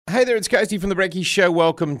Hey there, it's Coasty from The Brekkie Show.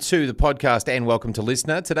 Welcome to the podcast and welcome to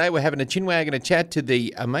listener. Today we're having a chinwag and a chat to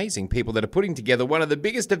the amazing people that are putting together one of the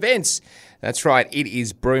biggest events. That's right, it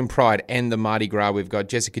is Broome Pride and the Mardi Gras. We've got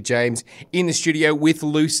Jessica James in the studio with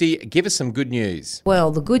Lucy. Give us some good news.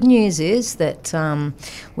 Well, the good news is that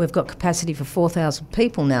we've got capacity for 4,000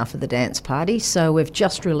 people now for the dance party, so we've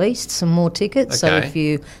just released some more tickets. Okay. So if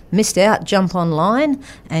you missed out, jump online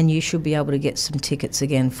and you should be able to get some tickets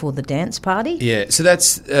again for the dance party. Yeah, so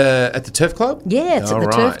that's at the Turf Club? Yeah, it's at the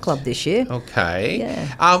All Turf right. Club this year. Okay.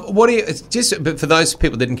 Yeah. What do you, but for those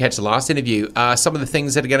people that didn't catch the last interview, some of the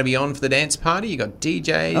things that are going to be on for the dance party? You got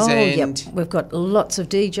DJs Yep. We've got lots of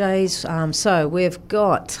DJs. So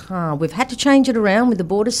we've had to change it around with the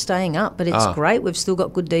borders staying up, but it's great. We've still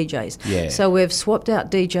got good DJs. Yeah. So we've swapped out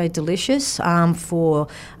DJ Delicious for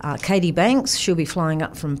Katie Banks. She'll be flying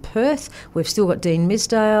up from Perth. We've still got Dean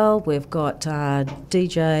Misdale. We've got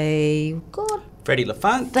DJ... Freddie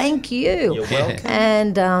LaFont. Thank you. You're welcome.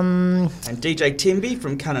 And DJ Timby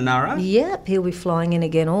from Kununurra. Yep, he'll be flying in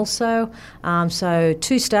again also. So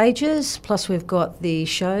 2 stages, plus we've got the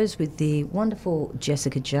shows with the wonderful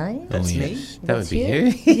Jessica James. That's me. That would That's be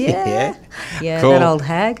you. Yeah. Yeah, Cool. that old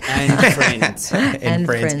hag. And friends. And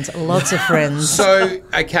friends. Lots of friends. So,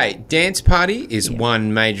 okay, dance party is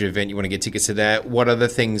one major event. You want to get tickets to that. What other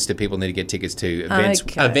things do people need to get tickets to?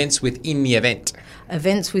 Events within the event.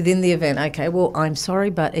 Events within the event. Okay, well, I'm sorry,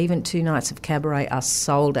 but even 2 nights of cabaret are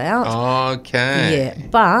sold out. Okay. Yeah,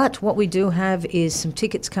 but what we do have is some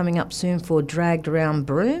tickets coming up soon for Dragged Around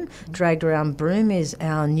Broome. Dragged Around Broome is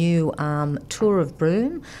our new tour of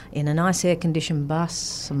Broome in a nice air-conditioned bus,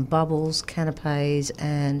 some bubbles, canapes,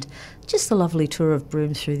 and just a lovely tour of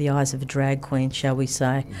Broome through the eyes of a drag queen, shall we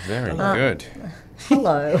say. Very good.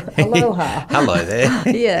 Hello. Aloha. Hello there.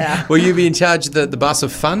 Yeah. Will you be in charge of the bus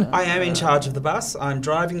of fun? I am in charge of the bus. I'm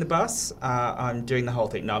driving the bus. I'm doing the whole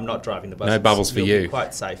thing. No, I'm not driving the bus. No bubbles for You'll you. be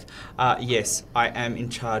quite safe. Yes, I am in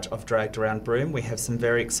charge of Dragged Around Broome. We have some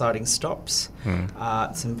very exciting stops,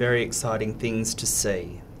 some very exciting things to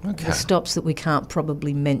see. Okay. The stops that we can't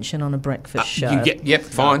probably mention on a breakfast show. Yep,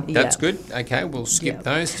 fine. That's Yeah. good. Okay, we'll skip Yeah.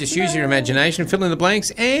 those. Just use your imagination, fill in the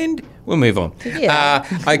blanks, and we'll move on. Yeah.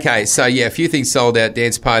 Okay, so a few things sold out.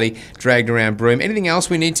 Dance party, Dragged Around Broome. Anything else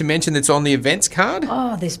we need to mention that's on the events card?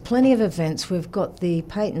 Oh, there's plenty of events. We've got the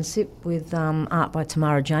Paint and Sip with art by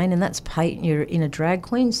Tamara Jane, and that's Paint Your Inner Drag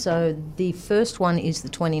Queen. So the first one is the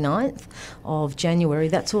 29th of January.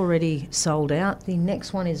 That's already sold out. The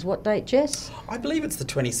next one is what date, Jess? I believe it's the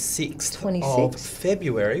 26th 26th. of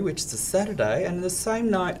February, which is a Saturday, and the same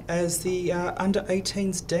night as the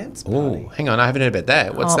under-18s dance party. Oh, hang on, I haven't heard about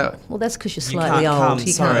that. What's that? Well, that's because you're You slightly can't old. come.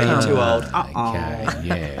 You Sorry, can't you're come. too old. Okay,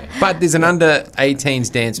 yeah. But there's an under-18s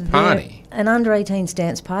dance party. An under-18s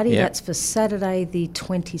dance party. Yep. That's for Saturday the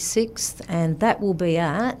 26th, and that will be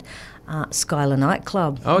at Skylar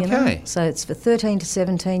Nightclub. Okay. So it's for 13 to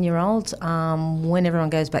 17-year-olds. When everyone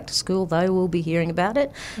goes back to school, they will be hearing about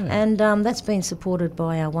it. And that's been supported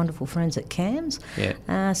by our wonderful friends at CAMS.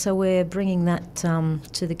 Yeah. So we're bringing that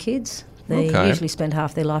to the kids. They Okay. usually spend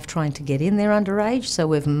half their life trying to get in there underage, so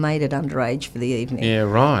we've made it underage for the evening. Yeah,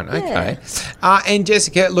 right. Okay. And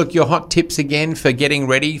Jessica, look, your hot tips again for getting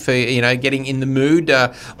ready, for getting in the mood.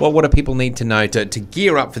 What do people need to know to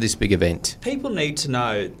gear up for this big event? People need to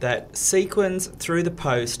know that sequins through the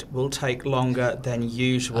post will take longer than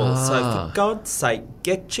usual. So for God's sake,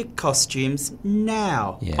 get your costumes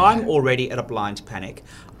now. Yeah. I'm already at a blind panic.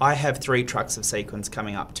 I have 3 trucks of sequins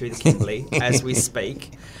coming up to the Kimberley as we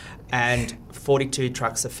speak, and 42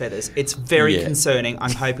 trucks of feathers. It's very concerning.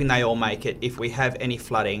 I'm hoping they all make it. If we have any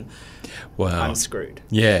flooding, I'm screwed.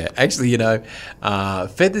 Yeah, actually,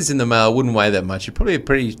 feathers in the mail wouldn't weigh that much. You're probably a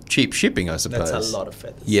pretty cheap shipping, I suppose. That's a lot of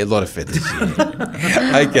feathers. Yeah, a lot of feathers.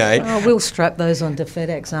 Yeah. Okay. Oh, we'll strap those onto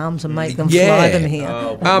FedEx arms and make them fly them here.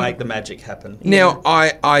 Oh, we'll make the magic happen. Now,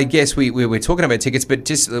 I guess we're talking about tickets, but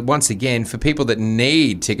just once again, for people that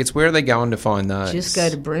need tickets, where are they going to find those? Just go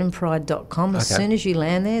to broomepride.com. As Okay. soon as you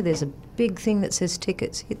land there, there's a big thing that says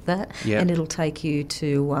tickets. Hit that, and it'll take you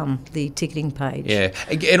to the ticketing page. Yeah,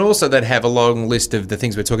 and also they'd have a long list of the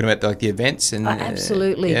things we're talking about, like the events. And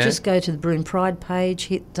Absolutely. Just go to the Broome Pride page,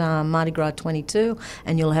 hit Mardi Gras 22,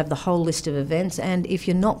 and you'll have the whole list of events. And if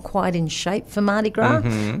you're not quite in shape for Mardi Gras,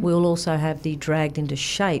 we'll also have the Dragged into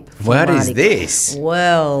Shape for What Mardi is Gras. this?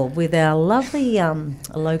 Well, with our lovely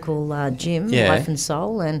local gym, Yeah. Life and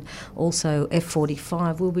Soul, and also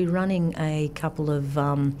F45, we'll be running a couple of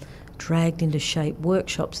dragged into shape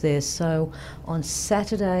workshops there. So on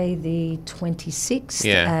Saturday the 26th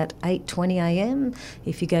at 8:20am,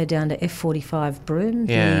 if you go down to F45 Broome,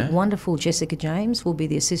 the wonderful Jessica James will be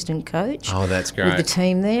the assistant coach. Oh, that's great. With the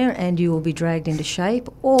team there, and you will be dragged into shape.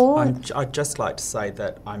 Or I'd just like to say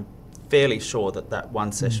that I'm fairly sure that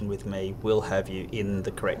one session with me will have you in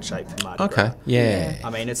the correct shape for Mardi Gras. Okay, yeah. I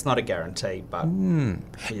mean, it's not a guarantee, but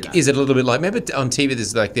you know. Is it a little bit like, remember on TV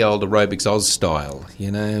there's like the old Aerobics Oz style,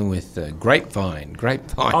 you know, with grapevine.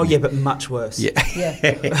 Oh yeah, but much worse. Yeah.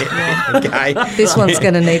 yeah. Okay. This one's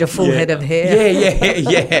going to need a full head of hair.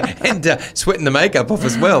 Yeah. And sweating the makeup off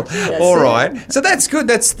as well. All right. So that's good.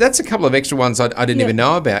 That's a couple of extra ones I didn't even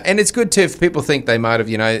know about. And it's good too if people think they might have,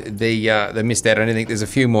 you know, they missed out on anything. There's a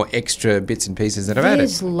few more extra bits and pieces that have added.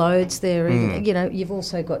 There's loads there. You know, you've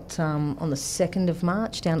also got on the 2nd of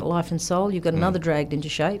March down at Life and Soul, you've got another Dragged into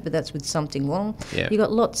Shape, but that's with Something Wrong. Yeah. You've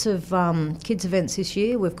got lots of kids events this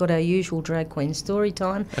year. We've got our usual Drag Queen story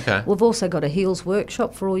time. Okay. We've also got a heels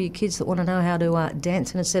workshop for all you kids that want to know how to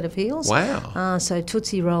dance in a set of heels. Wow. So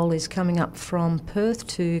Tootsie Roll is coming up from Perth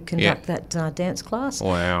to conduct that dance class.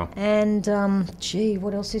 Wow. And,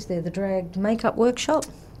 what else is there? The Dragged Makeup Workshop.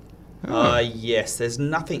 Yes, there's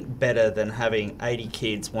nothing better than having 80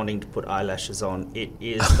 kids wanting to put eyelashes on. It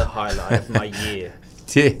is the highlight of my year.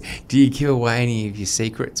 Do you give away any of your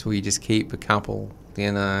secrets, or you just keep a couple,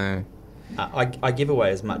 you know? I give away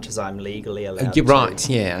as much as I'm legally allowed You're to. right,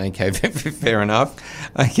 yeah, okay, fair enough.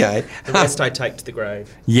 Okay. The rest I take to the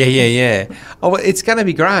grave. Yeah. Oh, well, it's going to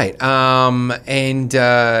be great.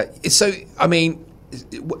 So, I mean,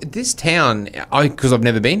 this town, because I've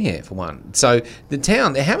never been here for one. So the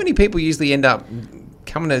town, how many people usually end up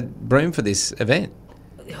coming to Broome for this event?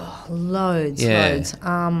 Loads.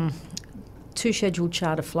 2 scheduled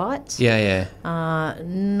charter flights. Yeah.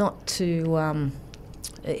 Not to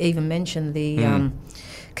even mention the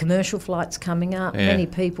commercial flights coming up. Yeah. Many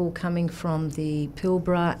people coming from the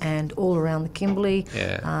Pilbara and all around the Kimberley,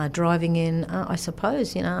 driving in. I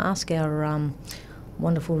suppose, you know, ask our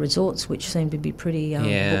wonderful resorts, which seem to be pretty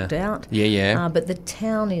booked out. Yeah. But the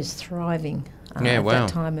town is thriving at that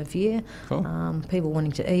time of year. Cool. People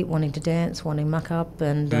wanting to eat, wanting to dance, wanting muck up,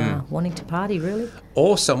 and wanting to party, really.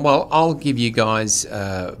 Awesome. Well, I'll give you guys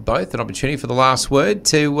both an opportunity for the last word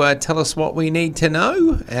to tell us what we need to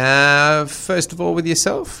know. First of all, with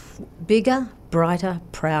yourself. Bigger, brighter,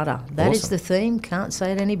 prouder. That is Awesome. the theme. Can't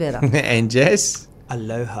say it any better. And Jess?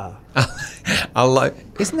 Aloha. Hello.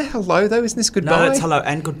 Isn't that hello, though? Isn't this goodbye? No, it's hello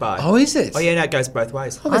and goodbye. Oh, is it? Oh, yeah, no, it goes both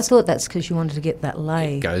ways. I thought that's because you wanted to get that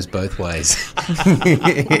lay. It goes both ways.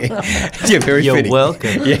 Yeah, very You're fitting.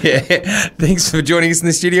 welcome. Yeah. Thanks for joining us in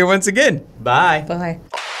the studio once again. Bye. Bye.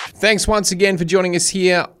 Thanks once again for joining us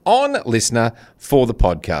here on Listener for the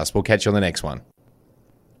podcast. We'll catch you on the next one.